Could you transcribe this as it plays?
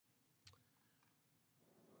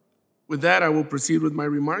With that, I will proceed with my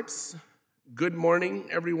remarks. Good morning,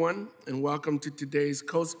 everyone, and welcome to today's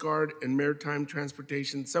Coast Guard and Maritime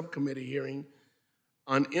Transportation Subcommittee hearing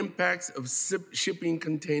on impacts of shipping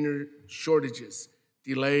container shortages,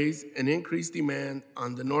 delays, and increased demand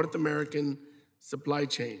on the North American supply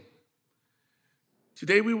chain.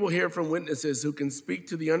 Today, we will hear from witnesses who can speak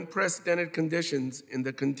to the unprecedented conditions in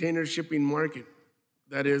the container shipping market.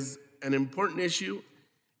 That is an important issue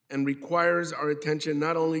and requires our attention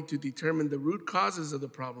not only to determine the root causes of the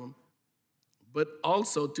problem, but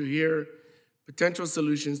also to hear potential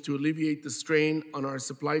solutions to alleviate the strain on our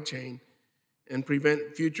supply chain and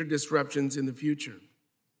prevent future disruptions in the future.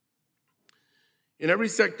 In every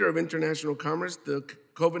sector of international commerce, the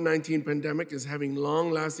COVID-19 pandemic is having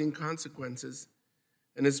long-lasting consequences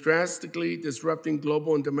and is drastically disrupting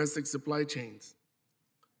global and domestic supply chains.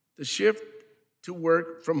 The shift to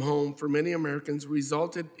work from home for many Americans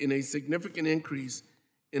resulted in a significant increase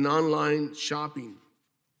in online shopping.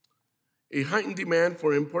 A heightened demand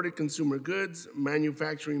for imported consumer goods,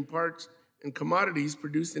 manufacturing parts, and commodities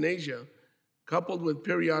produced in Asia, coupled with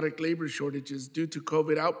periodic labor shortages due to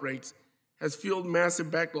COVID outbreaks, has fueled massive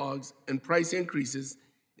backlogs and price increases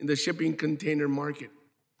in the shipping container market.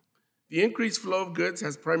 The increased flow of goods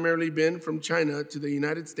has primarily been from China to the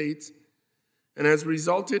United States and has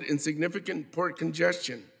resulted in significant port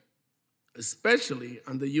congestion, especially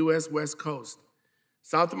on the U.S. West Coast.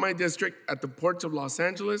 South of my district, at the ports of Los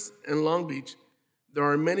Angeles and Long Beach, there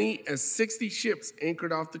are many as 60 ships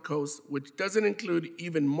anchored off the coast, which doesn't include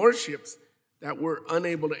even more ships that were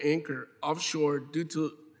unable to anchor offshore due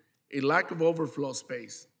to a lack of overflow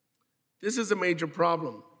space. This is a major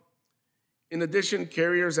problem. In addition,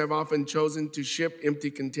 carriers have often chosen to ship empty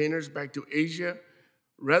containers back to Asia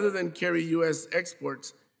rather than carry U.S.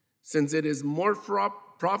 exports, since it is more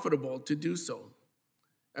profitable to do so.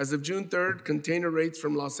 As of June 3rd, container rates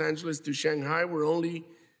from Los Angeles to Shanghai were only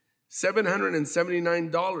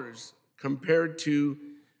 $779 compared to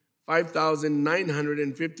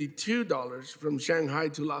 $5,952 from Shanghai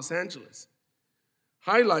to Los Angeles,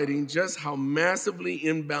 highlighting just how massively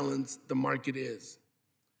imbalanced the market is.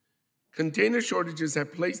 Container shortages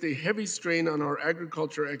have placed a heavy strain on our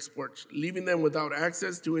agriculture exports, leaving them without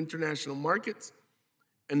access to international markets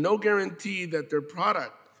and no guarantee that their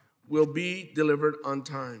product will be delivered on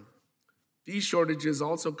time. These shortages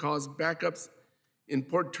also cause backups in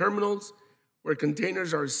port terminals where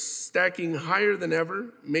containers are stacking higher than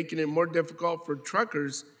ever, making it more difficult for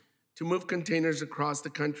truckers to move containers across the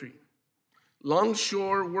country.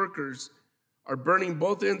 Longshore workers are burning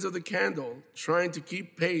both ends of the candle, trying to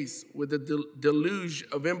keep pace with the deluge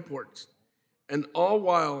of imports. And all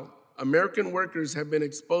while American workers have been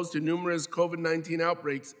exposed to numerous COVID-19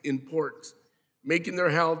 outbreaks in ports, making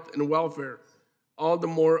their health and welfare all the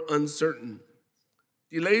more uncertain.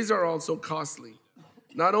 Delays are also costly,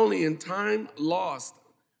 not only in time lost,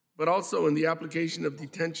 but also in the application of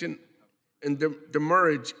detention and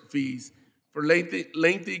demurrage fees for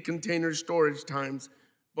lengthy container storage times,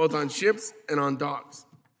 both on ships and on docks.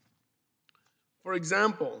 For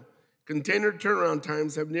example, container turnaround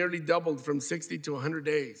times have nearly doubled from 60 to 100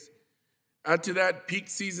 days. Add to that peak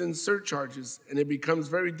season surcharges, and it becomes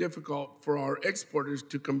very difficult for our exporters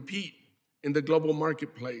to compete in the global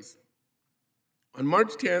marketplace. On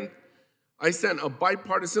March 10th, I sent a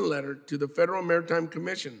bipartisan letter to the Federal Maritime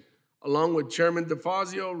Commission, along with Chairman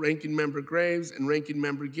DeFazio, Ranking Member Graves, and Ranking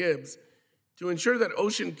Member Gibbs, to ensure that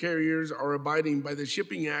ocean carriers are abiding by the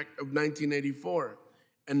Shipping Act of 1984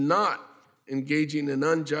 and not engaging in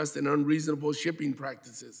unjust and unreasonable shipping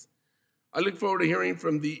practices. I look forward to hearing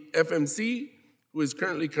from the FMC, who is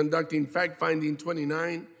currently conducting Fact-Finding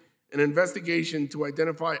 29, an investigation to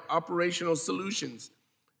identify operational solutions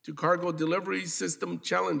to cargo delivery system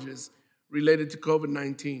challenges related to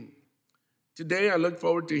COVID-19. Today, I look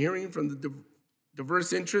forward to hearing from the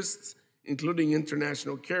diverse interests, including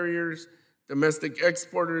international carriers, domestic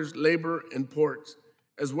exporters, labor, and ports,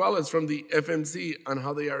 as well as from the FMC on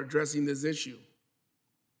how they are addressing this issue.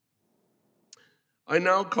 I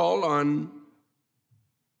now call on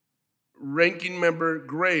Ranking Member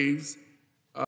Graves